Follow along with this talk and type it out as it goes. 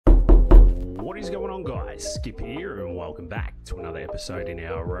What is going on, guys? Skip here and welcome back to another episode in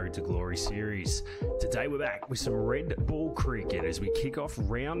our Road to Glory series. Today we're back with some red ball cricket as we kick off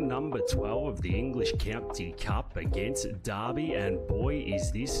round number 12 of the English County Cup against Derby, and boy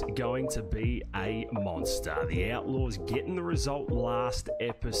is this going to be a monster. The Outlaws getting the result last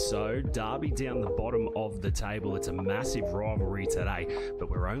episode. Derby down the bottom of the table. It's a massive rivalry today,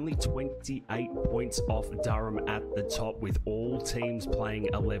 but we're only 28 points off Durham at the top with all teams playing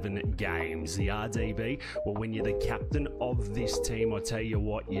 11 games. The RDB, well, when you're the captain of this team, I tell you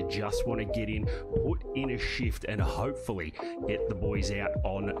what, you just want to get in, put in a shift, and hopefully get the boys out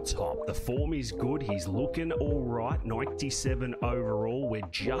on top. The form is good. He's looking all right. 97 overall. We're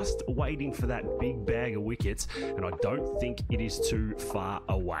just waiting for that big bag of wickets, and I don't think it is too far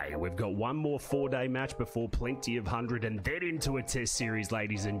away. We've got one more 4-day match before plenty of 100 and then into a test series,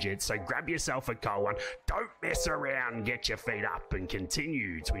 ladies and gents. So grab yourself a cold one. Don't mess around. Get your feet up and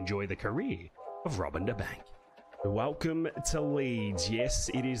continue to enjoy the career of Robin de Bank. Welcome to Leeds. Yes,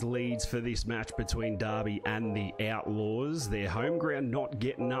 it is Leeds for this match between Derby and the Outlaws. Their home ground not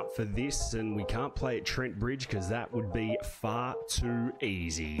getting up for this, and we can't play at Trent Bridge because that would be far too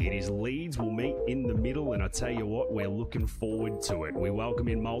easy. It is Leeds. We'll meet in the middle, and I tell you what, we're looking forward to it. We welcome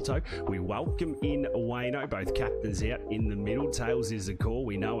in Malto. We welcome in Wayno, both captains out in the middle. Tails is the call.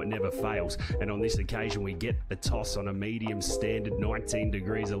 We know it never fails, and on this occasion we get the toss on a medium standard, 19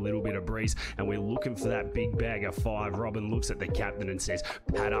 degrees, a little bit of breeze, and we're looking for that big bag of 5. Robin looks at the captain and says,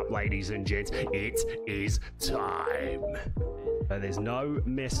 "Pad up, ladies and gents, it is time." So there's no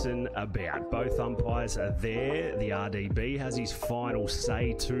messing about. Both umpires are there. The RDB has his final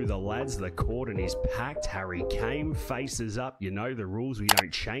say to the lads. The cordon is packed. Harry Kame faces up. You know the rules. We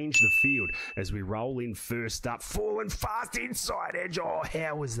don't change the field as we roll in first up. Falling fast inside edge. Oh,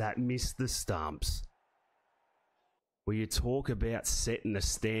 how was that? Missed the stumps. Well, you talk about setting the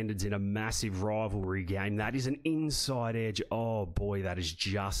standards in a massive rivalry game. That is an inside edge. Oh boy, that is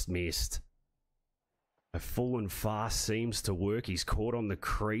just missed. A full and fast seems to work. He's caught on the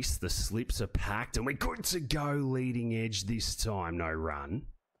crease. The slips are packed and we're good to go. Leading edge this time. No run.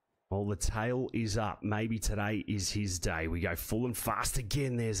 Well, the tail is up. Maybe today is his day. We go full and fast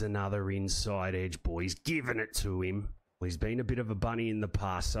again. There's another inside edge, boys. Giving it to him. Well, he's been a bit of a bunny in the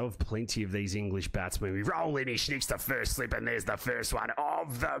past, so have plenty of these English batsmen. We roll in, he snicks the first slip, and there's the first one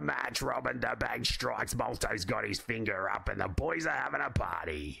of the match. Robin de Bank strikes. Malto's got his finger up, and the boys are having a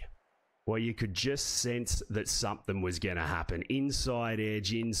party. Well, you could just sense that something was going to happen. Inside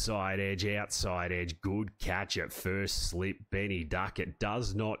edge, outside edge. Good catch at first slip. Benny Duckett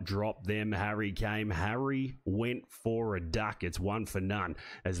does not drop them. Harry Kame. Harry went for a duck. It's 1 for none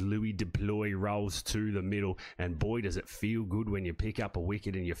as Louis Deploy rolls to the middle. And boy, does it feel good when you pick up a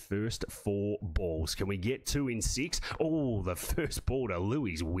wicket in your first 4 balls. Can we get 2 in 6? Oh, the first ball to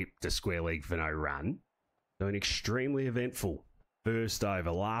Louis whipped to square leg for no run. So an extremely eventful first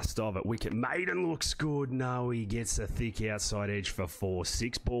over, last of it. Wicket maiden looks good. No, he gets a thick outside edge for 4.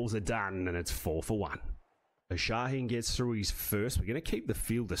 6 balls are done, and it's 4 for 1. So Shaheen gets through his first. We're going to keep the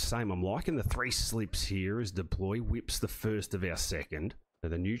field the same. I'm liking the 3 slips here as Deploy whips the first of our second. So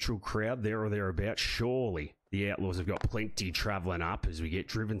the neutral crowd there or thereabouts. Surely the Outlaws have got plenty travelling up as we get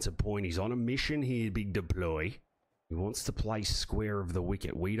driven to point. He's on a mission here, big Deploy. He wants to play square of the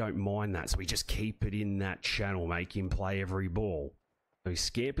wicket. We don't mind that, so we just keep it in that channel, make him play every ball. So he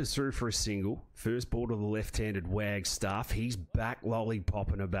scampers through for a single. First ball to the left-handed Wagstaff. He's back,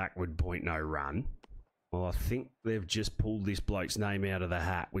 lollipopping a backward point, no run. Well, I think they've just pulled this bloke's name out of the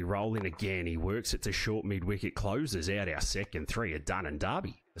hat. We roll in again. He works it to short mid-wicket, closes out our second. 3 are done, and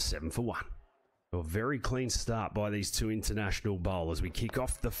Derby, a 7 for 1. A very clean start by these 2 international bowlers. We kick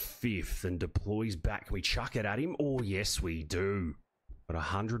off the 5th and Deploys back. Can we chuck it at him? Oh, yes, we do. Got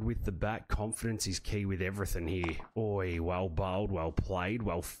 100 with the bat. Confidence is key with everything here. Oi, well bowled, well played,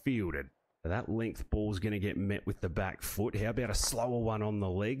 well fielded. That length ball's going to get met with the back foot. How about a slower one on the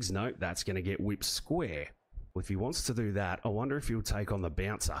legs? No, that's going to get whipped square. Well, if he wants to do that, I wonder if he'll take on the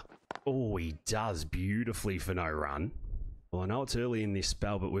bouncer. Oh, he does beautifully for no run. Well, I know it's early in this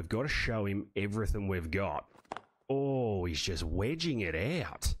spell, but we've got to show him everything we've got. Oh, he's just wedging it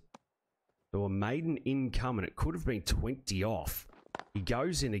out. So a maiden income, and it could have been 20 off. He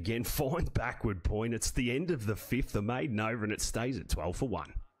goes in again, finds backward point. It's the end of the 5th, the maiden over, and it stays at 12 for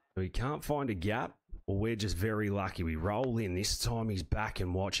 1. So he can't find a gap, or we're just very lucky. We roll in. This time he's back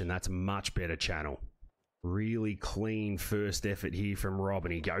and watching. That's a much better channel. Really clean first effort here from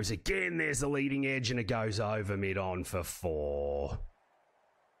Robin. He goes again. There's the leading edge, and it goes over mid-on for 4.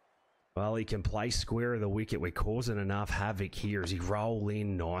 Well, he can play square of the wicket. We're causing enough havoc here as he roll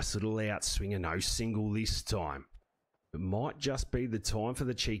in. Nice little outswinger. No single this time. It might just be the time for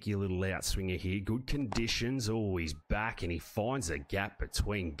the cheeky little outswinger here. Good conditions. Oh, he's back and he finds a gap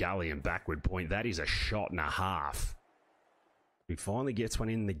between gully and backward point. That is a shot and a half. He finally gets one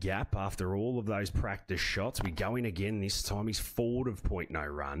in the gap after all of those practice shots. We go in again this time. He's forward of point no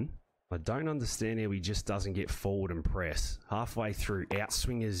run. I don't understand how he just doesn't get forward and press. Halfway through,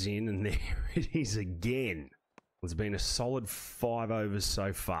 outswingers in, and there it is again. It's been a solid 5 overs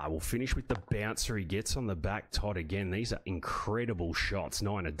so far. We'll finish with the bouncer. He gets on the back tot again. These are incredible shots.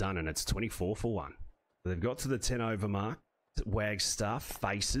 9 are done, and it's 24 for 1. They've got to the 10 over mark. Wagstaff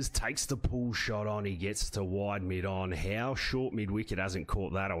faces, takes the pull shot on. He gets to wide mid on. How short mid wicket hasn't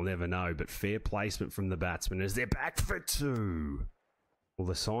caught that, I'll never know. But fair placement from the batsman as they're back for 2. Well,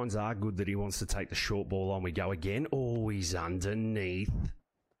 the signs are good that he wants to take the short ball on. We go again. Oh, he's underneath.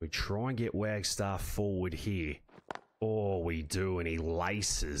 We try and get Wagstaff forward here. Oh, we do, and he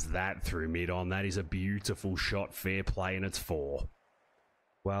laces that through mid-on. That is a beautiful shot, fair play, and it's 4.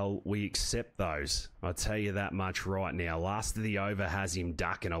 Well, we accept those. I'll tell you that much right now. Last of the over has him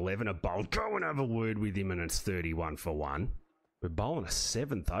ducking 11 a bowl. Go and have a word with him, and it's 31 for 1. We're bowling a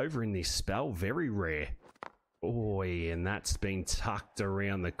 7th over in this spell. Very rare. Oh, and that's been tucked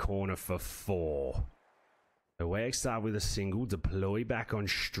around the corner for 4. The Wagstaff with a single, deploy back on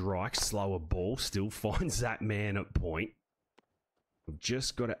strike, slower ball, still finds that man at point. We've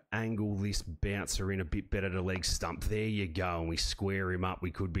just got to angle this bouncer in a bit better to leg stump. There you go, and we square him up.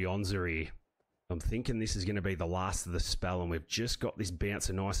 We could be onzer here. I'm thinking this is going to be the last of the spell, and we've just got this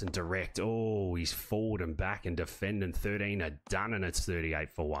bouncer nice and direct. Oh, he's forward and back and defending. 13 are done, and it's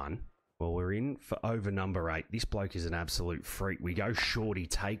 38 for 1. Well, we're in for over number 8. This bloke is an absolute freak. We go short. He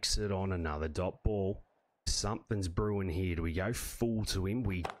takes it on another dot ball. Something's brewing here. Do we go full to him?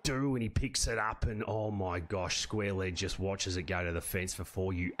 We do, and he picks it up, and oh my gosh, square leg just watches it go to the fence for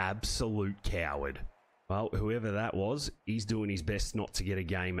 4. You absolute coward. Well, whoever that was, he's doing his best not to get a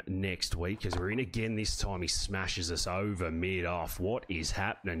game next week, as we're in again this time. He smashes us over mid-off. What is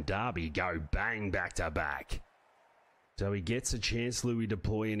happening? Derby go bang back to back. So he gets a chance, Louis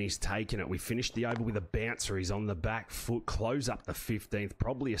deploy, and he's taken it. We finished the over with a bouncer. He's on the back foot. Close up the 15th.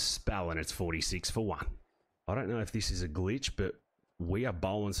 Probably a spell, and it's 46 for 1. I don't know if this is a glitch, but we are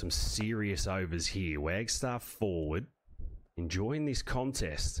bowling some serious overs here. Wagstaff forward. Enjoying this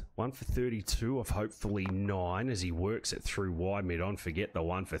contest. 1 for 32 of hopefully 9 as he works it through wide mid on. Forget the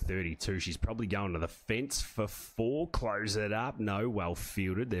 1 for 32. She's probably going to the fence for 4. Close it up. No, well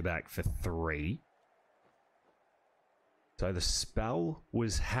fielded. They're back for 3. So the spell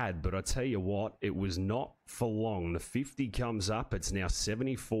was had, but I tell you what, it was not for long. The 50 comes up. It's now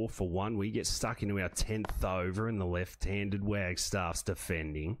 74 for 1. We get stuck into our 10th over, and the left-handed Wagstaff's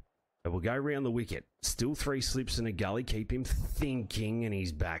defending. So we'll go round the wicket. Still 3 slips in a gully. Keep him thinking, and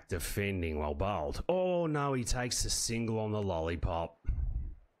he's back defending. Well bowled. Oh, no, he takes the single on the lollipop.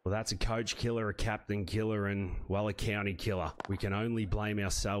 Well, that's a coach killer, a captain killer, and, well, a county killer. We can only blame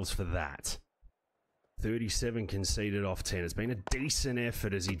ourselves for that. 37 conceded off 10. It's been a decent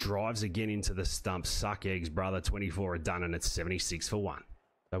effort as he drives again into the stump. Suck eggs, brother. 24 are done, and it's 76 for 1.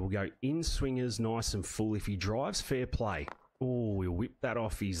 So we'll go in swingers nice and full. If he drives, fair play. Oh, we'll whip that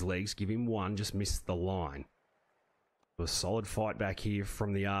off his legs. Give him 1. Just missed the line. A solid fight back here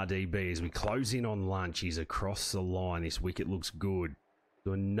from the RDB as we close in on lunch. He's across the line. This wicket looks good.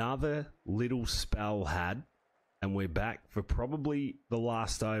 So another little spell had. And we're back for probably the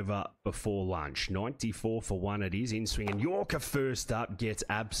last over before lunch. 94 for 1 it is. In swing, and Yorker first up gets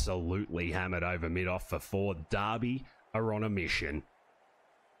absolutely hammered over mid-off for 4. Derby are on a mission.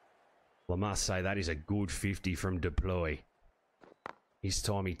 Well, I must say that is a good 50 from Deploy. This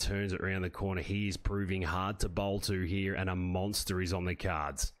time he turns it around the corner. He is proving hard to bowl to here, and a monster is on the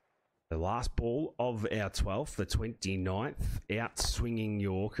cards. The last ball of our 12th, the 29th, out-swinging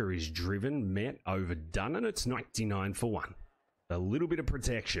Yorker is driven, met, overdone, and it's 99 for 1. A little bit of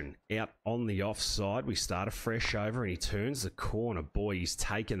protection out on the offside. We start a fresh over, and he turns the corner. Boy, he's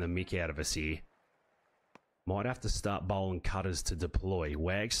taken the mick out of us here. Might have to start bowling cutters to Deploy.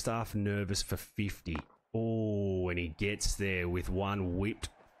 Wagstaff nervous for 50. Oh, and he gets there with 1 whipped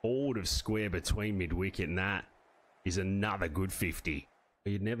forward of square between mid-wicket, and that is another good 50.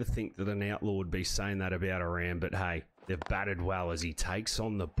 You'd never think that an outlaw would be saying that about a ram, but hey, they've batted well as he takes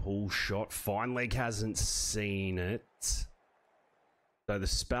on the pull shot. Fine leg hasn't seen it. So the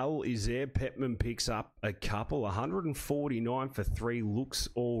spell is there. Petman picks up a couple. 149 for 3 looks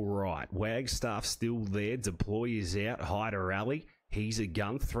all right. Wagstaff still there. Deploy is out. High to rally. He's a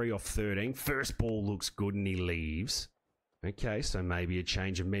gun. 3 off 13. First ball looks good and he leaves. Okay, so maybe a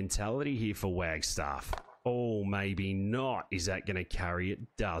change of mentality here for Wagstaff. Oh, maybe not. Is that going to carry? It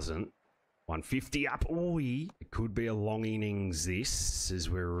doesn't. 150 up. Oh, it could be a long innings this as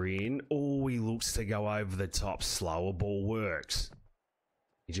we're in. Oh, he looks to go over the top. Slower ball works.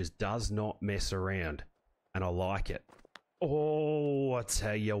 He just does not mess around, and I like it. Oh, I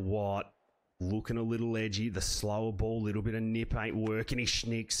tell you what. Looking a little edgy. The slower ball, little bit of nip ain't working. He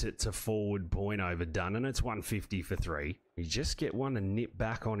schnicks it to forward point, overdone, and it's 150 for 3. You just get one to nip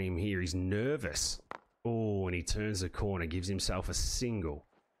back on him here. He's nervous. Oh, and he turns the corner, gives himself a single.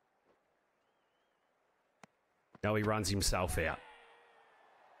 Now he runs himself out.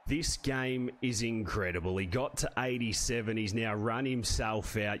 This game is incredible. He got to 87. He's now run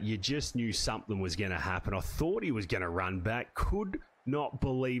himself out. You just knew something was going to happen. I thought he was going to run back. Could not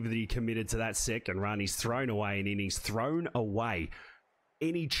believe that he committed to that second run. He's thrown away an innings, thrown away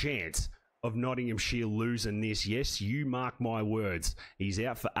any chance of Nottinghamshire losing this. Yes, you mark my words. He's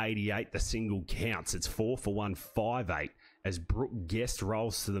out for 88. The single counts. It's 4 for 158 as Brooke Guest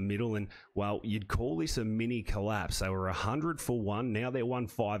rolls to the middle. And, well, you'd call this a mini collapse. They were 100 for 1. Now they're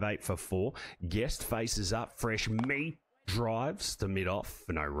 158 for 4. Guest faces up. Fresh meat drives to mid-off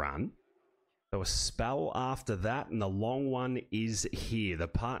for no run. So a spell after that, and the long one is here. The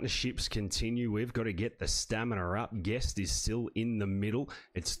partnerships continue. We've got to get the stamina up. Guest is still in the middle.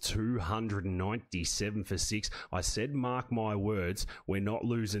 It's 297 for 6. I said, mark my words, we're not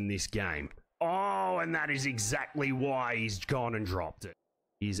losing this game. Oh, and that is exactly why he's gone and dropped it.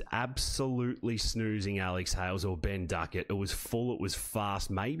 He's absolutely snoozing Alex Hales or Ben Duckett. It was full, it was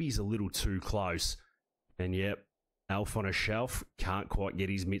fast. Maybe he's a little too close. And yep, Elf on a Shelf can't quite get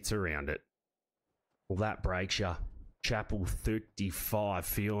his mitts around it. Well, that breaks you. Chappell 35,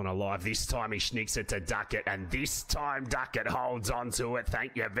 feeling alive. This time he schnicks it to Duckett, and this time Duckett holds on to it.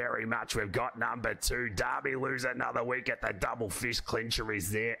 Thank you very much. We've got number 2. Darby lose another wicket. The double fist clincher is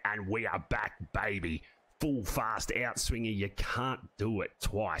there, and we are back, baby. Full fast outswinger. You can't do it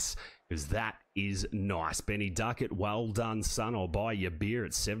twice, because that is nice. Benny Duckett, well done, son. I'll buy you beer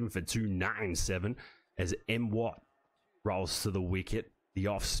at 7 for 297 as M. Watt rolls to the wicket. The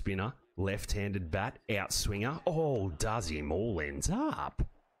off spinner. Left-handed bat, outswinger. Oh, does him. All ends up.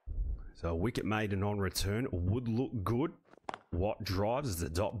 So a wicket maiden on return would look good. Watt drives the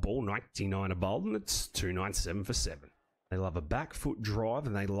dot ball, 99 a bowl, and it's 297 for 7. They love a back foot drive,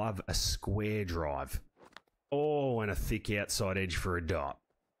 and they love a square drive. Oh, and a thick outside edge for a dot.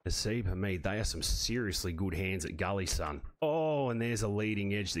 Nasib Hamid, they are some seriously good hands at gully, son. Oh, and there's a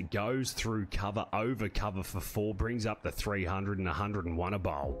leading edge that goes through cover, over cover for 4, brings up the 300 and 101 a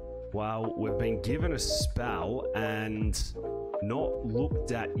bowl. Well, we've been given a spell and not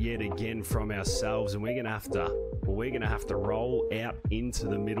looked at yet again from ourselves, and we're going to have to roll out into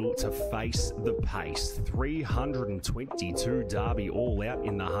the middle to face the pace. 322 Derby all out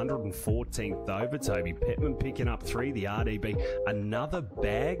in the 114th over. Toby Petman picking up 3. The RDB another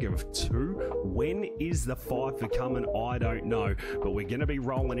bag of 2. When is the 5 for coming? I don't know, but we're going to be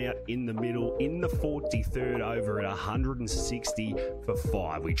rolling out in the middle in the 43rd over at 160 for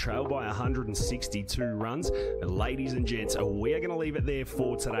 5. We trail by 162 runs. And ladies and gents, we're going to leave it there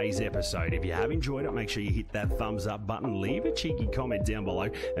for today's episode. If you have enjoyed it, make sure you hit that thumbs up button, leave a cheeky comment down below,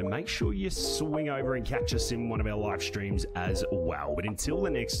 and make sure you swing over and catch us in one of our live streams as well. But until the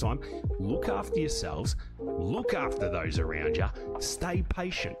next time, look after yourselves, look after those around you, stay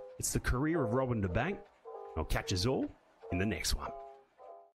patient. It's the career of Robin DeBank. I'll catch us all in the next one.